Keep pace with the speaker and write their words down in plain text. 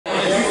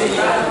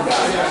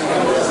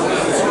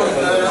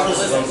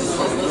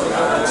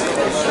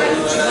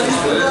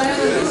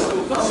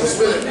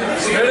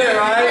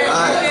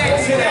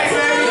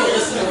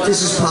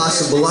This is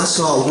possible. I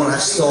saw it when I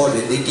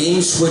started. The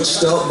game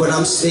switched up, but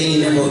I'm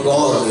staying in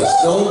regardless.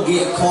 Don't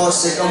get car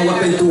sick. I'm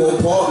whipping through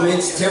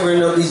apartments,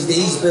 tearing up these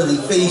days. Billy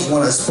phase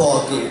when I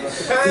spark it.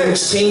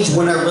 Things changed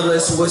when I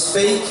realized it was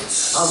fake.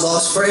 I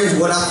lost friends.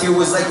 What I feel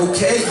was like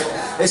okay.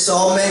 It's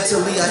all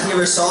mentally. I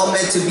hear it's all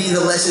meant to be.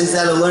 The lessons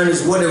that I learned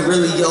is what it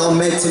really all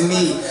meant to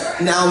me.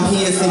 Now I'm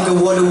here thinking,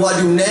 what do I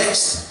do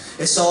next?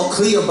 It's all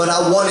clear, but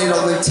I want it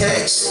all in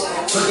text.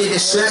 Forget the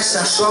stress.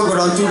 I struggled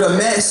on through the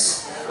mess.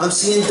 I'm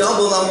seeing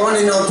double, I'm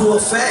running on through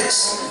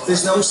effects.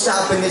 There's no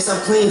stopping this, I'm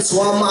clean,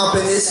 so I'm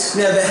mopping this.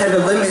 Never had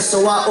a limit,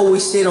 so I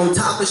always stayed on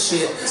top of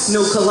shit.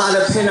 No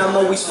collider pin, I'm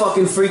always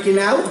fucking freaking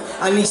out.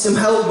 I need some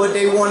help, but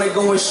they wanna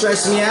go and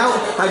stress me out.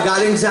 I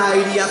got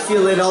anxiety, I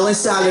feel it all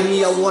inside of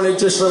me. I wanna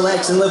just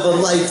relax and live a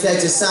life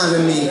that's assigned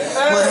to me.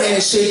 My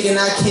hand's shaking,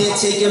 I can't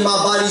take it, my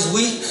body's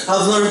weak.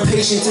 I've learned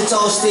patience, it's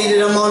all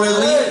stated, I'm on a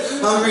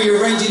lead. I'm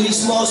rearranging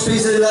these small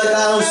spaces like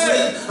I don't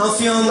sleep. I'm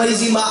feeling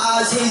lazy, my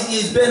eyes hazy,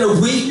 it's been a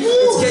week.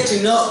 It's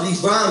catching up,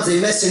 these rhymes, they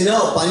messing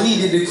up. I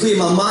needed to clear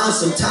my mind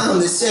some time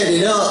to set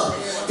it up.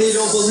 They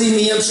don't believe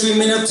me, I'm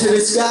screaming up to the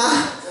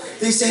sky.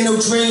 This ain't no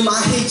dream,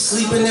 I hate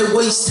sleeping, it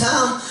wastes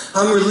time.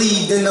 I'm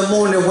relieved in the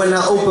morning when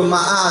I open my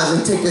eyes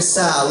and take a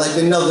sigh like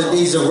another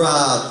day's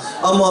arrived.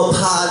 I'm up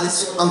high,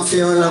 I'm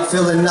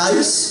feeling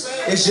nice.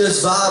 It's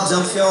just vibes,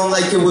 I'm feeling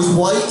like it was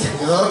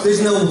white.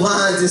 There's no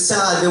lines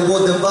inside that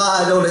will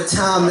divide all the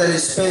time that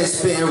is spent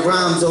spitting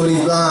rhymes on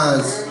these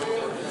lines.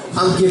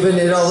 I'm giving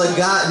it all I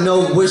got,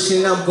 no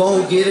wishing I'm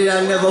gon' get it,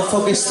 I never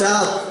fucking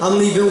stop. I'm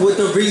leaving with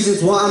the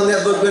reasons why I'm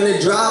never gonna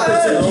drop.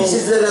 It's the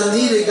pieces that I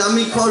needed, got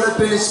me caught up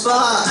in the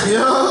spot.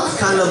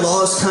 Kinda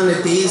lost, kinda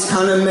dazed,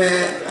 kinda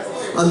mad.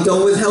 I'm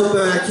done with helping,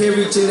 I can't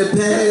reach in the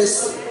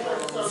past.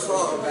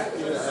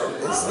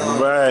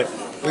 Right.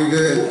 We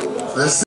good.